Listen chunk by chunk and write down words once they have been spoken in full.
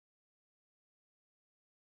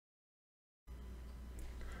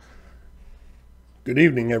Good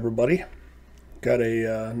evening, everybody. Got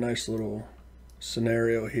a nice little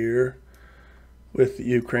scenario here with the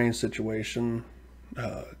Ukraine situation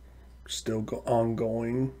still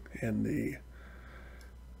ongoing and the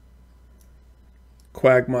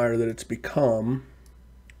quagmire that it's become.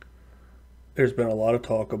 There's been a lot of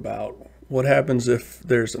talk about what happens if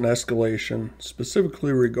there's an escalation,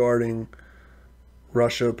 specifically regarding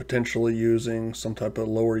Russia potentially using some type of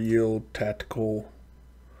lower yield tactical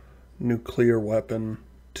nuclear weapon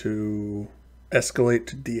to escalate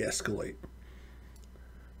to de-escalate.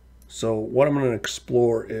 So what I'm going to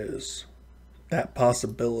explore is that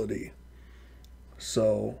possibility.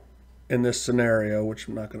 So in this scenario, which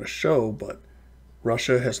I'm not going to show, but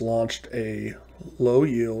Russia has launched a low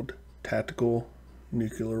yield tactical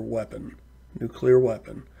nuclear weapon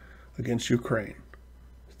against Ukraine.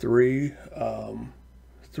 Three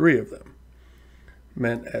of them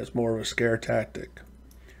meant as more of a scare tactic.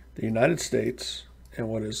 The United States, in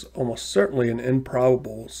what is almost certainly an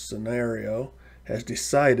improbable scenario, has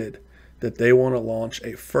decided that they want to launch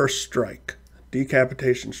a first strike,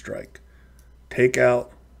 decapitation strike, take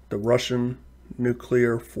out the Russian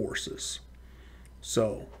nuclear forces.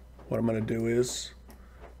 So what I'm going to do is,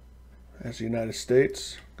 as the United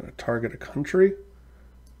States, I'm going to target a country,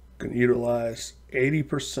 I'm going to utilize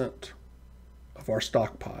 80% of our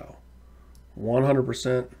stockpile,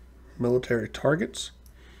 100% military targets.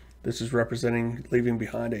 This is representing leaving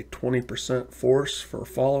behind a 20% force for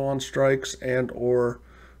follow-on strikes and or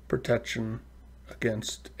protection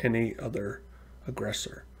against any other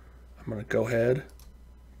aggressor. I'm going to go ahead,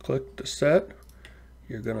 click to set.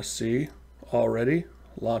 You're going to see already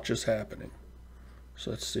launches happening.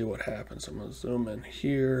 So let's see what happens. I'm going to zoom in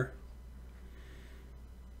here.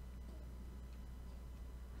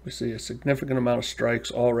 We see a significant amount of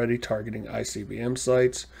strikes already targeting ICBM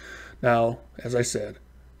sites. Now, as I said,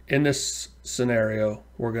 in this scenario,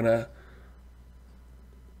 we're going to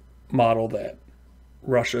model that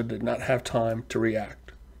Russia did not have time to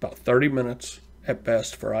react. About 30 minutes at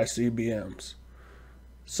best for ICBMs.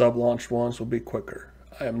 Sub-launched ones will be quicker.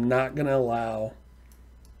 I am not going to allow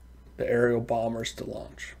the aerial bombers to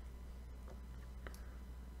launch.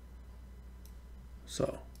 So,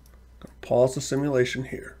 I'm going to pause the simulation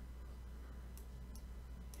here.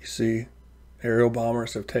 You see, aerial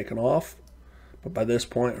bombers have taken off. But by this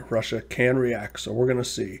point, Russia can react. So we're going to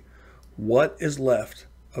see what is left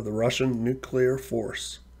of the Russian nuclear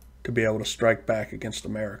force to be able to strike back against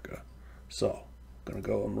America. So I'm going to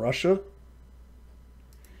go in Russia.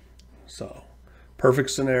 So perfect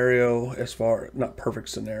scenario not perfect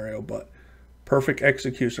scenario, but perfect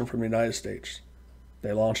execution from the United States.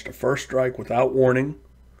 They launched a first strike without warning.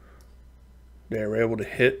 They were able to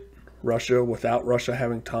hit Russia without Russia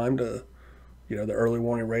having time to, the early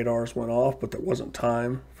warning radars went off, but there wasn't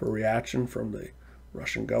time for reaction from the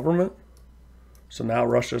Russian government. So now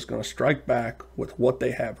Russia is going to strike back with what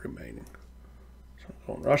they have remaining. So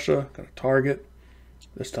I'm going Russia, going to target.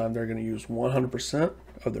 This time they're going to use 100%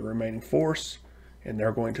 of the remaining force, and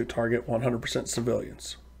they're going to target 100%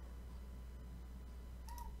 civilians.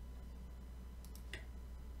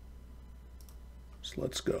 So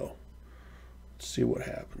let's go. Let's see what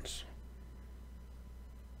happens.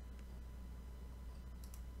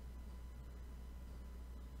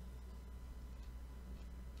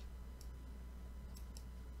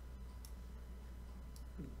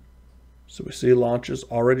 So we see launches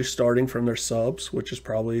already starting from their subs, which is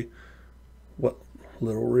probably what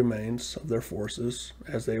little remains of their forces,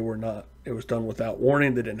 as they were not, it was done without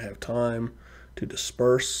warning. They didn't have time to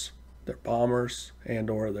disperse their bombers and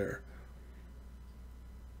or their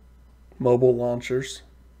mobile launchers.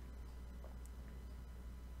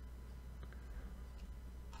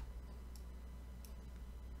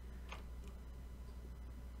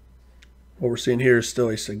 What we're seeing here is still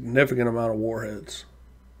a significant amount of warheads.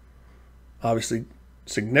 Obviously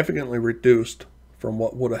significantly reduced from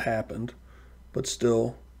what would have happened, but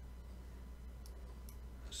still,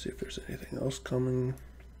 let's see if there's anything else coming.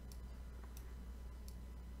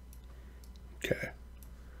 Okay,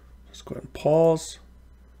 let's go ahead and pause,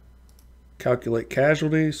 calculate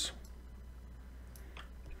casualties.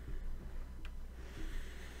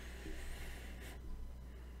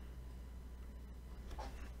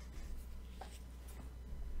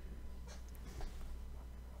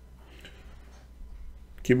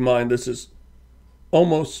 Keep in mind, this is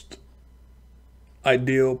almost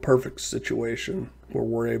ideal, perfect situation where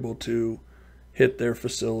we're able to hit their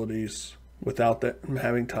facilities without them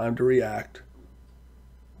having time to react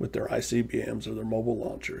with their ICBMs or their mobile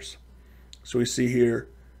launchers. So we see here,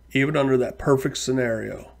 even under that perfect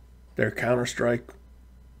scenario, their counterstrike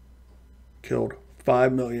killed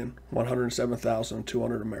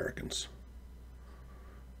 5,107,200 Americans.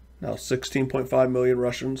 Now, 16.5 million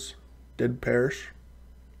Russians did perish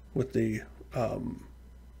with the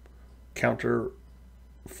counter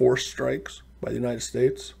force strikes by the United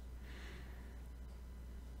States.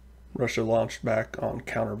 Russia launched back on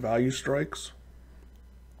counter value strikes.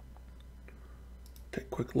 Take a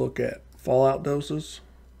quick look at fallout doses.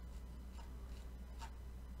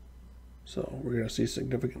 So we're going to see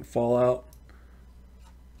significant fallout.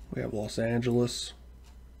 We have Los Angeles,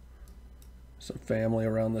 some family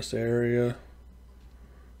around this area.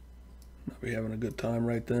 Not be having a good time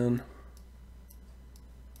right then.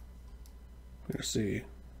 We're going to see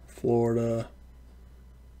Florida,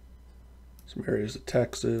 some areas of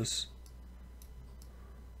Texas.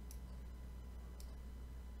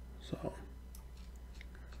 So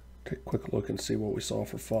take a quick look and see what we saw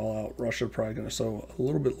for fallout. Russia probably going to show a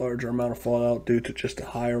little bit larger amount of fallout due to just a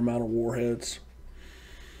higher amount of warheads.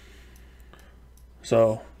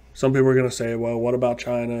 So some people are going to say, well, what about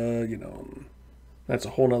China? You know, that's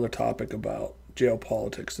a whole nother topic about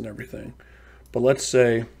geopolitics and everything. But let's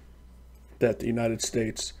say that the United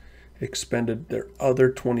States expended their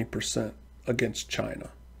other 20% against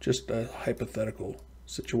China. Just a hypothetical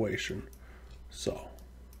situation. So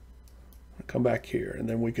I'll come back here and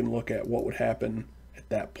then we can look at what would happen at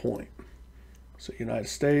that point. So United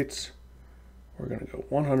States, we're going to go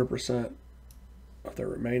 100% of their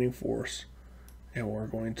remaining force, and we're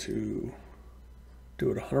going to do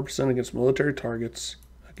it 100% against military targets.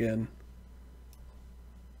 Again,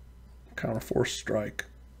 counter force strike.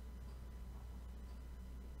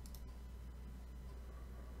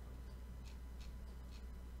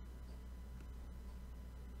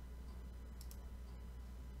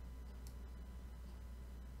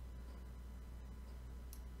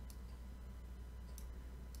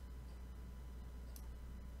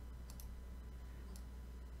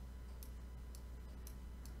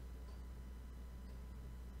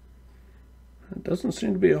 It doesn't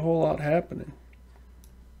seem to be a whole lot happening,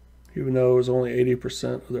 even though it was only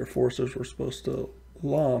 80% of their forces were supposed to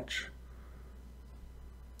launch.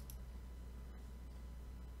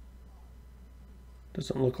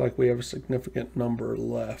 Doesn't look like we have a significant number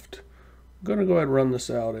left. I'm going to go ahead and run this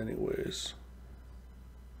out anyways.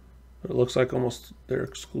 But it looks like almost they're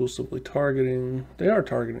exclusively targeting. They are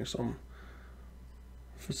targeting some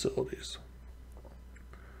facilities.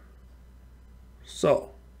 So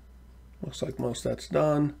looks like most that's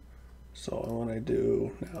done. So I want to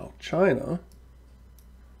do now China.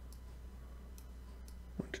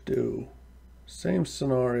 I'm going to do same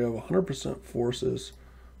scenario, 100% forces,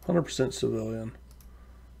 100% civilian.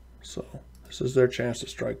 So this is their chance to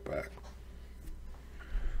strike back.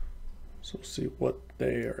 So we'll see what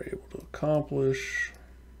they are able to accomplish.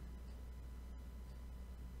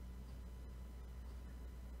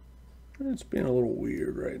 It's being a little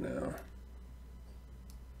weird right now.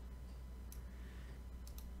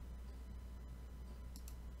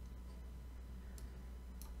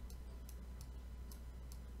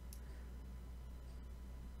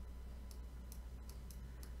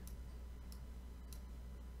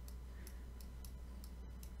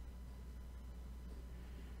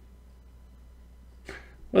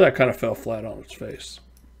 Well, that kind of fell flat on its face.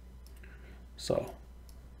 So,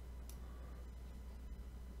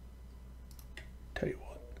 tell you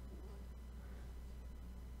what.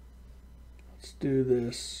 Let's do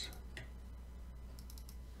this.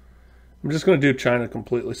 I'm just going to do China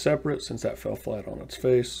completely separate since that fell flat on its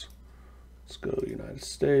face. Let's go United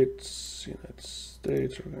States. United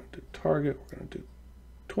States, we're going to do target. We're going to do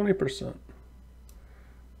 20%.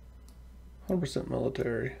 100%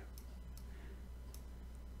 military.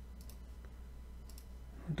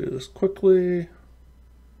 Do this quickly.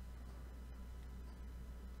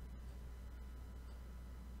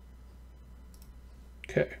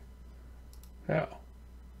 Okay. Now,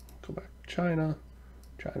 go back to China.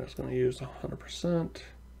 China's going to use 100%.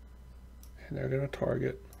 And they're going to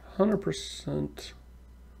target 100%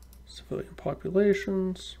 civilian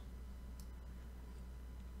populations.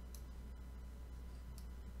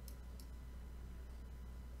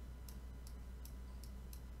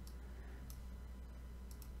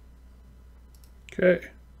 Okay,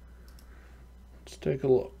 let's take a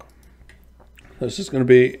look. This is going to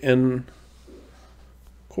be in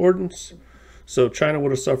accordance. So China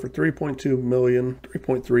would have suffered 3.2 million,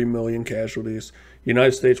 3.3 million casualties.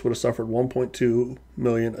 United States would have suffered 1.2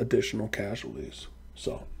 million additional casualties.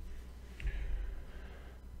 So,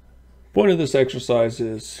 point of this exercise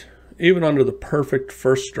is, even under the perfect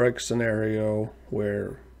first strike scenario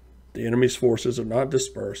where the enemy's forces are not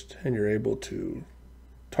dispersed and you're able to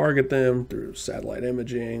target them through satellite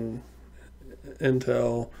imaging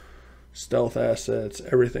intel, stealth assets,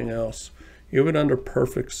 everything else. Even under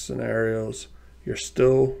perfect scenarios, you're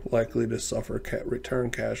still likely to suffer return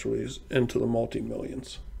casualties into the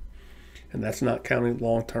multi-millions. And that's not counting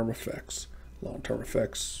long-term effects. Long-term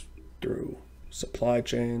effects through supply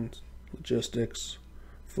chains, logistics,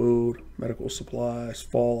 food, medical supplies,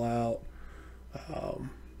 fallout,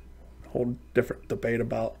 whole different debate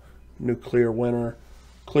about nuclear winter.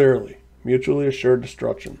 Clearly, mutually assured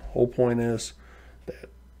destruction. Whole point is that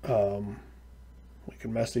we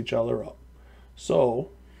can mess each other up. So,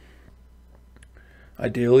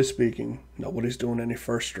 ideally speaking, nobody's doing any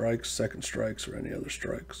first strikes, second strikes, or any other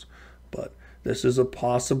strikes. But this is a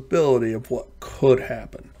possibility of what could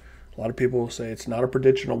happen. A lot of people will say it's not a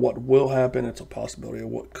prediction of what will happen, it's a possibility of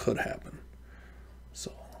what could happen.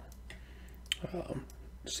 So,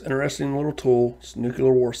 it's an interesting little tool. It's a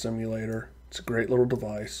nuclear war simulator. It's a great little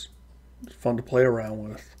device. It's fun to play around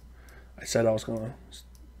with. I said I was going to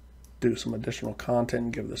do some additional content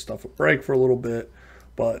and give this stuff a break for a little bit,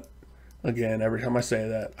 but again, every time I say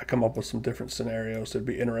that, I come up with some different scenarios that'd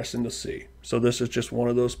be interesting to see. So this is just one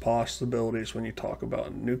of those possibilities when you talk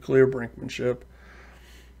about nuclear brinkmanship.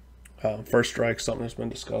 First strike, something that's been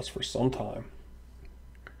discussed for some time.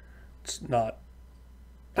 It's not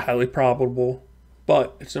highly probable,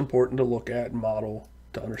 but it's important to look at and model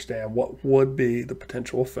to understand what would be the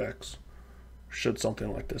potential effects should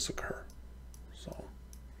something like this occur. So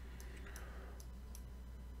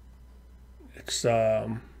it's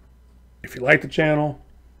if you like the channel,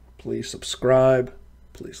 please subscribe,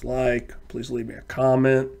 please like, please leave me a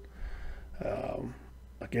comment.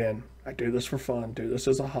 Again, I do this for fun, do this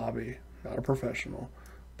as a hobby, not a professional,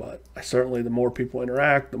 but I certainly, the more people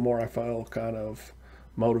interact, the more I feel kind of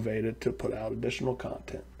motivated to put out additional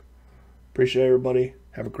content. Appreciate everybody.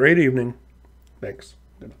 Have a great evening. Thanks.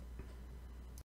 Good night.